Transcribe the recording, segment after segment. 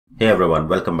Hey everyone,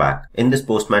 welcome back. In this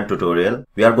Postman tutorial,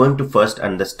 we are going to first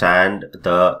understand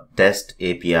the test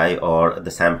API or the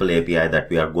sample API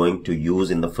that we are going to use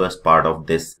in the first part of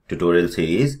this tutorial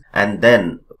series, and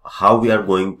then how we are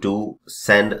going to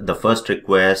send the first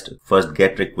request, first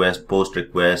get request, post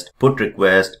request, put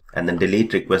request, and then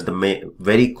delete request, the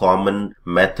very common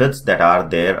methods that are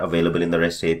there available in the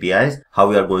REST APIs, how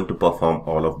we are going to perform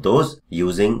all of those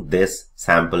using this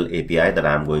sample API that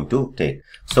I'm going to take.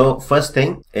 So first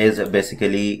thing is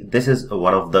basically this is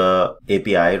one of the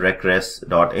API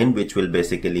recres.in, which will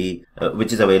basically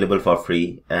which is available for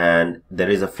free, and there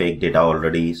is a fake data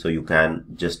already, so you can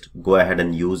just go ahead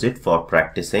and use it for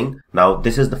practicing. Now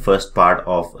this is the first part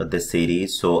of this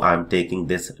series, so I'm taking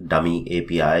this dummy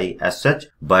API as such,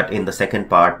 but in the second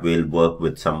part we'll work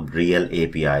with some real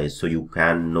APIs, so you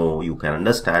can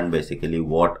understand basically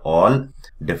what all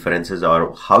differences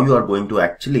are, how you are going to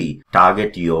actually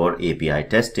target your API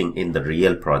testing in the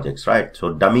real projects, right?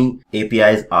 So dummy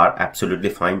APIs are absolutely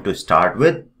fine to start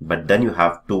with, but then you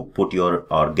have to put your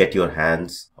or get your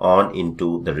hands on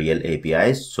into the real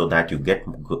APIs so that you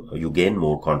gain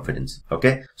more confidence.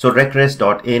 Okay, so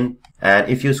recres.in, and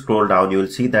if you scroll down, you will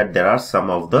see that there are some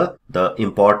of the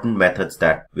important methods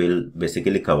that will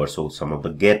basically cover. So some of the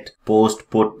get, post,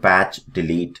 put, patch,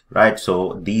 delete, right?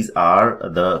 So these are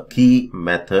the key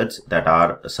methods that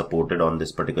are supported on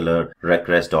this particular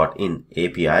recres.in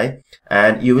API.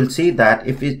 And you will see that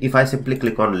if I simply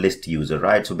click on list user,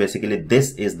 right? So basically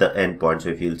this is the endpoint. So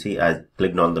if you'll see, I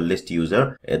clicked on the list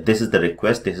user, this is the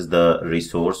request, this is the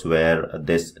resource where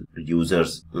this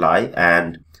users lie,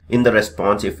 and in the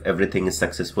response, if everything is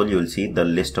successful, you will see the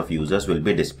list of users will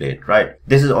be displayed, right?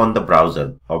 This is on the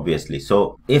browser, obviously.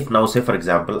 So if now, say for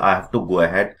example, I have to go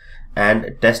ahead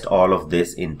and test all of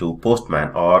this into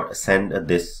Postman, or send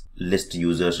this list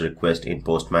users request in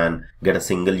Postman, get a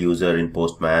single user in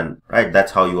Postman, right?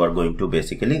 That's how you are going to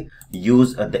basically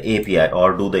use the API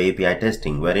or do the API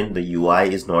testing, wherein the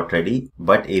UI is not ready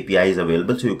but API is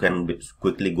available, so you can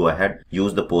quickly go ahead,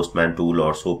 use the Postman tool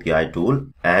or SoapUI tool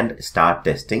and start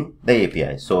testing the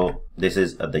API. So this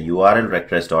is the URL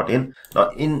recres.in. Now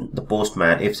in the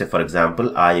Postman, if say for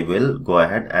example I will go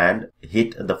ahead and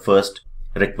hit the first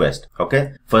request,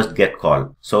 okay, first get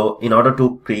call. So in order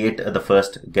to create the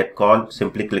first get call,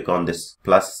 simply click on this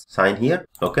plus sign here,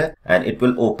 okay, and it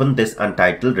will open this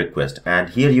untitled request, and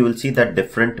here you will see that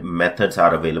different methods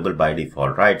are available by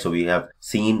default, right? So we have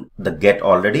seen the get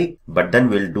already, but then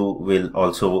we'll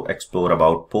also explore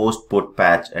about post, put,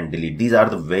 patch, and delete. These are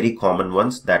the very common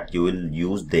ones that you will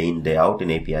use day in, day out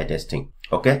in API testing,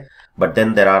 okay? But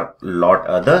then there are a lot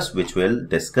others which we'll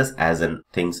discuss as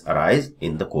things arise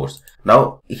in the course.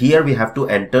 Now here we have to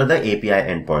enter the API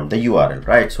endpoint, the URL,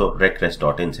 right? So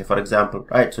recres.in, say for example,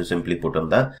 right? So simply put on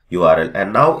the URL,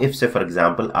 and now if say for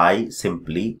example I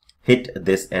simply hit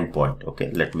this endpoint,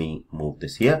 okay, let me move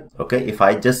this here, okay, if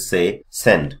I just say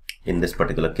send in this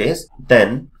particular case,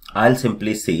 then I'll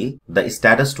simply see the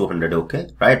status 200, okay,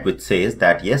 right, which says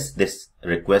that yes, this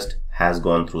request has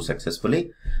gone through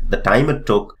successfully, the time it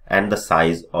took, and the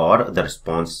size or the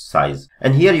response size.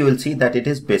 And here you will see that it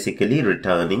is basically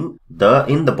returning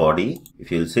in the body, if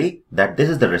you'll see that this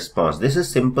is the response. This is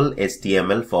simple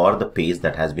HTML for the page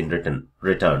that has been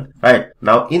returned, right?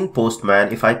 Now in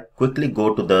Postman, if I quickly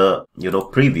go to the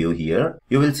preview here,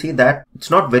 you will see that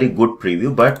it's not very good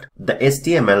preview, but the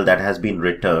HTML that has been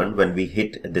returned when we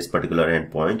hit this particular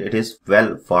endpoint, it is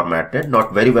well formatted,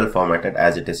 not very well formatted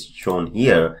as it is shown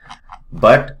here,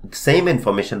 but same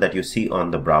information that you see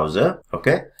on the browser,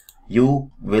 okay, you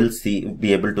will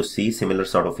be able to see similar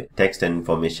sort of text and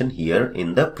information here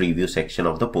in the preview section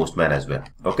of the Postman as well,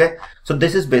 okay? So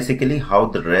this is basically how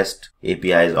the REST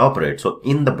APIs operate. So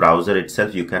in the browser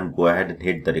itself, you can go ahead and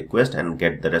hit the request and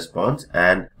get the response,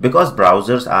 and because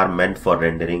browsers are meant for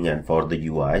rendering and for the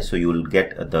UI, so you will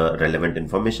get the relevant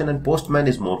information, and Postman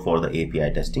is more for the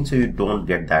API testing, so you don't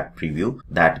get that preview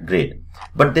that great.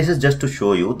 But this is just to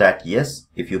show you that yes,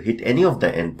 if you hit any of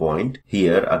the endpoint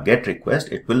here, a get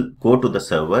request, it will go to the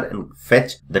server and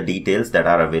fetch the details that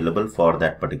are available for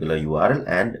that particular URL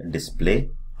and display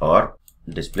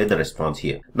the response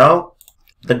here. Now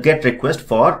the get request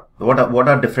for what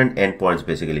are different endpoints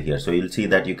basically here. So you'll see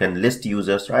that you can list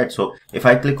users, right? So if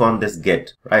I click on this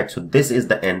get, right, so this is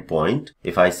the endpoint.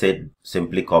 If I say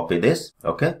simply copy this,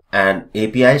 okay, and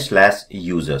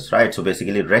API/users, right? So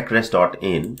basically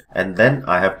recres.in, and then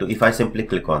I have to, if I simply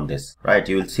click on this, right,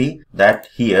 you will see that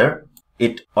here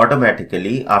it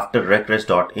automatically after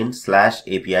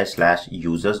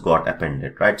recres.in/API/users got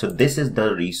appended, right? So this is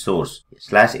the resource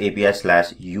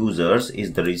 /API/users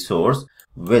is the resource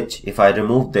which if I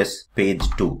remove this page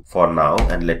 2 for now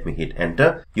and let me hit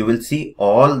enter, you will see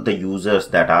all the users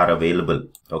that are available,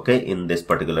 okay, in this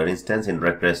particular instance in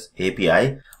request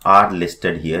API are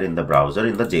listed here in the browser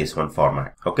in the JSON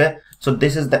format. Okay, so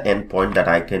this is the endpoint that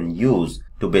I can use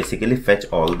to basically fetch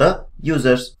all the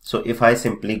users. So if I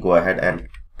simply go ahead and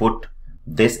put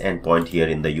this endpoint here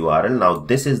in the URL, now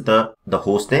this is the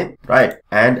host name, right,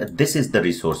 and this is the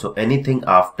resource. So anything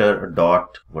after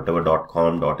dot whatever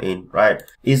 .com .in, right,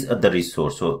 is the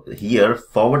resource. So here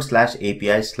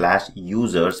 /API/users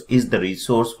is the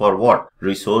resource for what?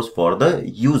 Resource for the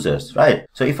users, right?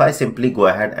 So if I simply go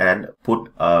ahead and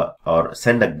put or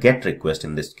send a GET request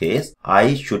in this case,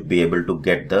 I should be able to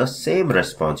get the same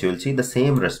response. You will see the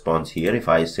same response here. If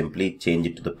I simply change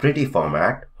it to the pretty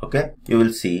format, okay, you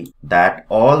will see that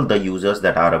all the users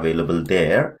that are available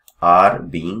there are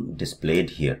being displayed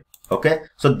here. Okay,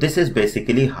 so this is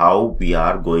basically how we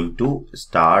are going to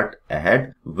start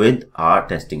ahead with our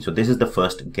testing. So this is the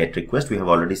first GET request. We have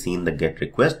already seen the GET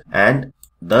request and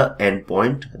the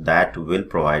endpoint that will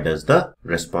provide us the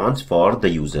response for the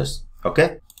users.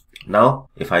 Okay, now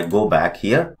if I go back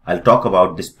here, I'll talk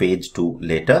about this page 2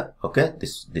 later. Okay,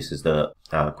 this is the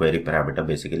query parameter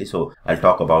basically, so I'll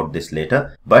talk about this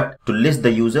later. But to list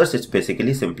the users, it's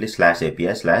basically simply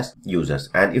 /API/users,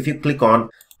 and if you click on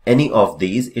any of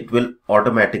these, it will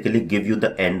automatically give you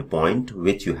the endpoint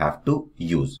which you have to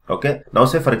use. Okay, now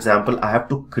say for example I have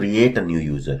to create a new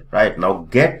user, right? Now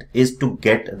GET is to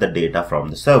get the data from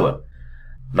the server.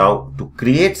 Now to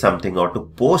create something or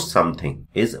to post something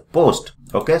is post.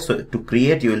 Okay, so to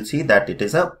create, you will see that it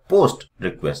is a post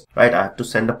request, right? I have to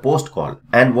send a post call.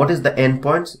 And what is the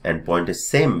endpoints? Endpoint is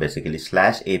same, basically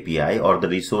 /API, or the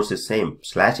resource is same,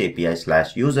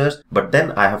 /API/users, but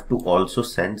then I have to also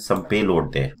send some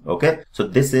payload there. Okay, so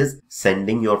this is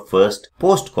sending your first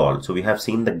post call. So we have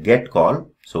seen the GET call.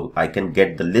 So I can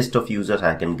get the list of users,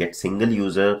 I can get single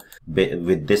user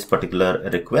with this particular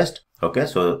request. Okay,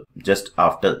 so just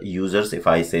after users, if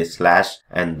I say /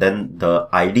 and then the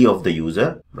ID of the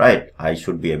user, right, I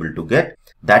should be able to get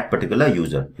that particular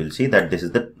user. You'll see that this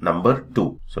is the number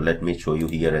 2. So let me show you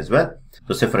here as well.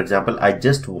 So say for example, I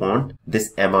just want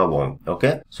this Emma Wong.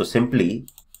 Okay, so simply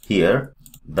here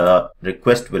the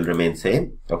request will remain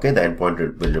same. Okay, the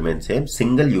endpoint will remain same.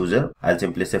 Single user, I'll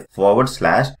simply say /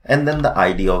 and then the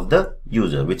ID of the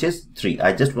user, which is 3.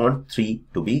 I just want 3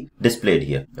 to be displayed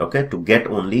here. Okay, to get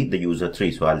only the user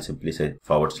 3. So I'll simply say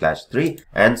 /3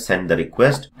 and send the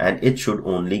request, and it should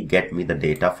only get me the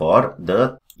data for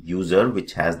the user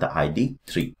which has the ID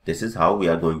 3. This is how we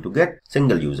are going to get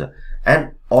single user.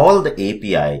 And all the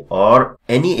API or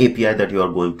any API that you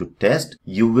are going to test,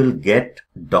 you will get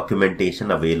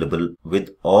documentation available with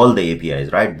all the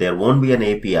APIs, right? There won't be an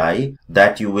API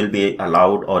that you will be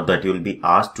allowed or that you will be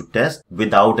asked to test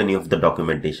without any of the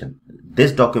documentation.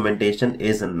 This documentation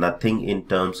is nothing in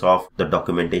terms of the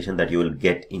documentation that you will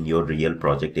get in your real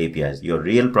project APIs. Your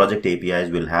real project APIs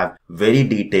will have very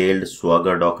detailed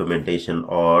Swagger documentation,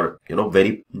 or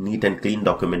very neat and clean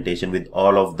documentation with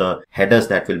all of the headers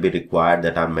that will be required,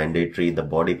 that are mandatory, the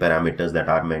body parameters that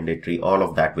are mandatory. All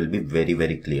of that will be very,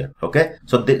 very clear. Okay,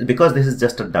 so because this is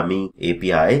just a dummy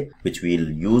API which we'll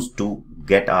use to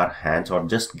get our hands or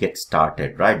just get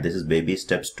started, right? This is baby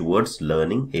steps towards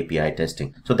learning API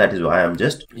testing. So that is why I'm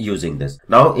just using this.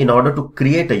 Now in order to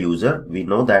create a user, we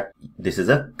know that this is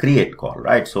a create call,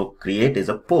 right? So create is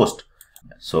a post.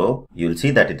 So you'll see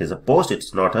that it is a post.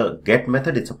 It's not a get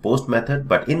method, it's a post method.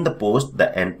 But in the post,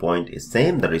 the endpoint is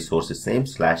same, the resource is same,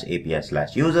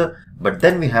 /API/user. But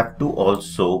then we have to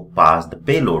also pass the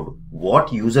payload,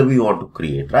 what user we want to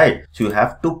create, right? So you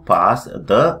have to pass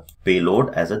the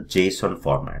payload as a JSON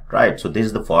format, right? So this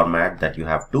is the format that you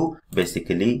have to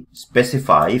basically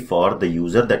specify for the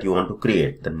user that you want to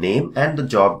create, the name and the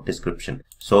job description.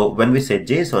 So when we say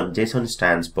JSON, JSON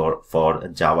stands for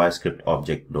JavaScript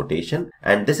Object Notation,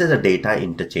 and this is a data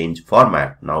interchange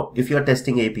format. Now, if you're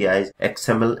testing APIs,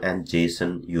 XML and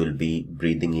JSON, you will be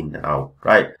breathing in and out,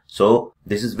 right? So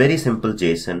this is very simple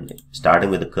JSON, starting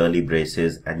with the curly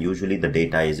braces, and usually the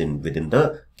data is within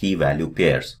the key value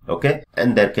pairs. Okay,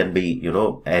 and there can be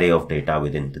array of data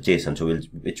within the JSON, so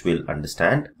which we'll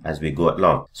understand as we go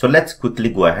along. So let's quickly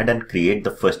go ahead and create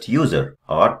the first user,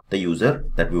 or the user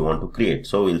that we want to create.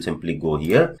 So we'll simply go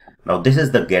here. Now this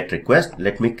is the GET request.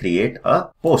 Let me create a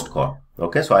post call.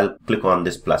 Okay, so I'll click on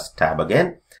this plus tab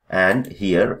again, and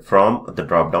here from the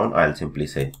drop down I'll simply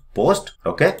say post.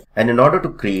 Okay, and in order to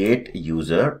create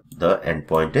user, the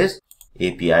endpoint is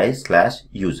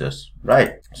API/users,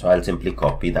 right? So I'll simply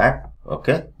copy that,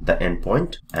 okay, the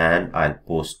endpoint, and I'll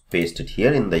paste it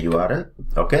here in the URL.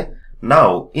 Okay,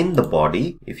 Now in the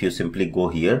body, if you simply go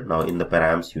here, now in the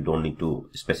params, you don't need to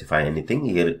specify anything.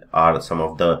 Here are some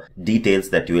of the details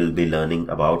that you will be learning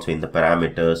about. So in the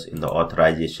parameters, in the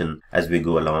authorization, as we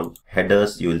go along,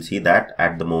 headers, you will see that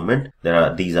at the moment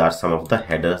these are some of the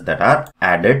headers that are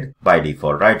added by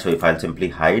default, right? So if I'll simply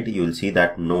hide, you will see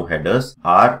that no headers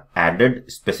are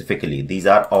added specifically. These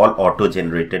are all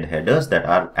auto-generated headers that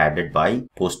are added by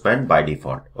Postman by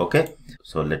default. Okay,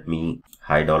 so let me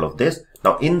hide all of this.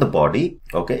 Now in the body,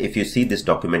 okay, if you see this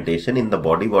documentation, in the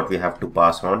body, what we have to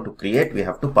pass on to create, we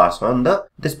have to pass on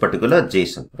this particular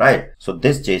JSON, right? So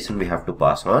this JSON we have to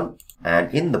pass on,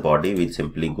 and in the body we'll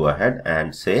simply go ahead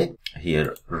and say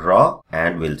here raw,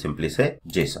 and we'll simply say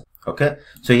JSON. Okay,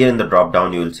 so here in the drop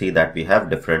down you will see that we have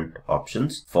different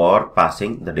options for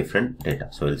passing the different data.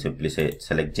 So we'll simply say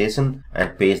select JSON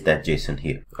and paste that JSON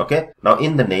here. Okay, now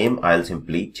in the name I'll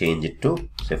simply change it to,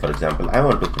 say for example, I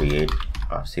want to create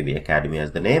RCB Academy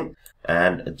as the name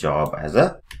and a job as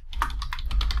a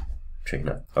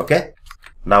trainer. Okay,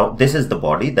 now this is the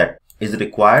body that is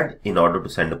required in order to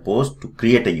send a post to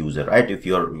create a user, right? If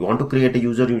you want to create a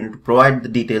user, you need to provide the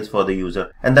details for the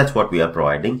user, and that's what we are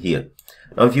providing here.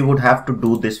 Now if you would have to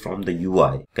do this from the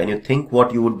UI, can you think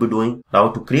what you would be doing? Now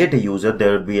to create a user,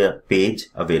 there will be a page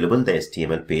available, the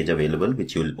HTML page available,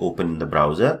 which you will open in the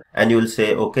browser, and you will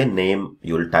say, okay, name,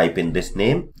 you will type in this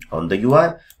name on the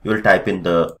UI, you will type in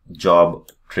the job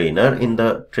trainer in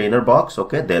the trainer box.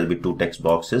 Okay, there will be two text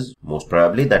boxes most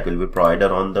probably that will be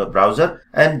provided on the browser,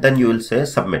 and then you will say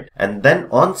submit, and then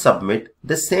on submit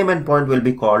the same endpoint will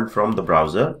be called from the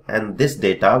browser, and this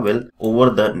data will over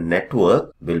the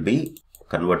network will be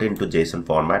converted into JSON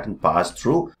format and passed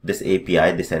through this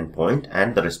API, this endpoint,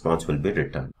 and the response will be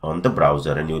returned on the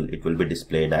browser, and it will be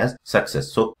displayed as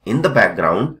success. So in the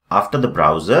background, after the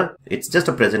browser, it's just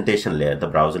a presentation layer. The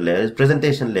browser layer is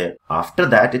presentation layer. After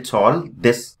that, it's all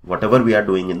this, whatever we are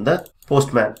doing in the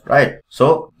Postman, right?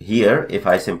 So here, if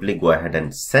I simply go ahead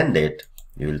and send it,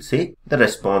 you will see the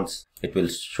response. It will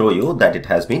show you that it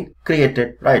has been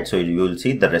created, right? So you will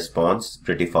see the response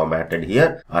pretty formatted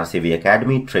here. RCB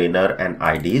Academy trainer and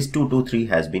ID is 223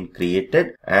 has been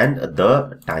created, and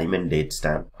the time and date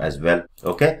stamp as well.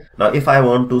 Okay, now if I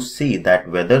want to see that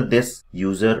whether this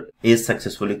user is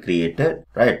successfully created,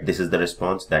 right, this is the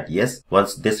response that yes,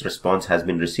 once this response has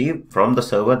been received from the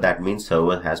server, that means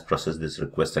server has processed this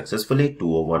request successfully,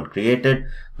 201 created,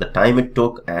 the time it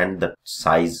took, and the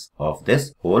size of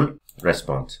this whole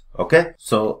response. Okay,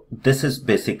 so this is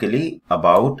basically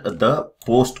about the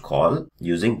post call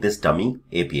using this dummy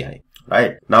API,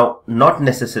 right? Now, not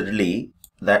necessarily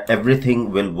that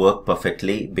everything will work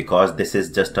perfectly because this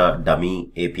is just a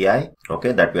dummy API,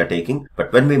 okay, that we are taking.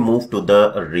 But when we move to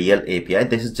the real API,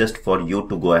 this is just for you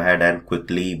to go ahead and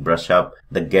quickly brush up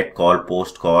the get call,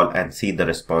 post call, and see the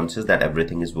responses that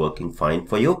everything is working fine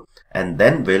for you. And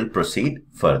then we'll proceed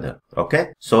further. Okay,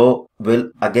 so we'll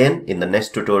again in the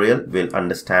next tutorial we'll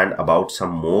understand about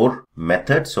some more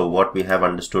methods. So what we have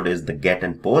understood is the get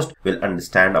and post. We'll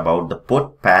understand about the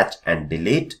put, patch, and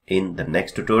delete in the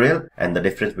next tutorial, and the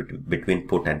difference between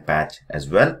put and patch as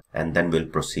well. And then we'll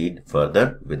proceed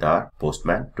further with our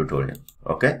Postman tutorial.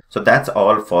 Okay, so that's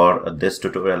all for this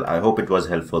tutorial. I hope it was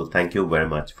helpful. Thank you very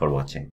much for watching.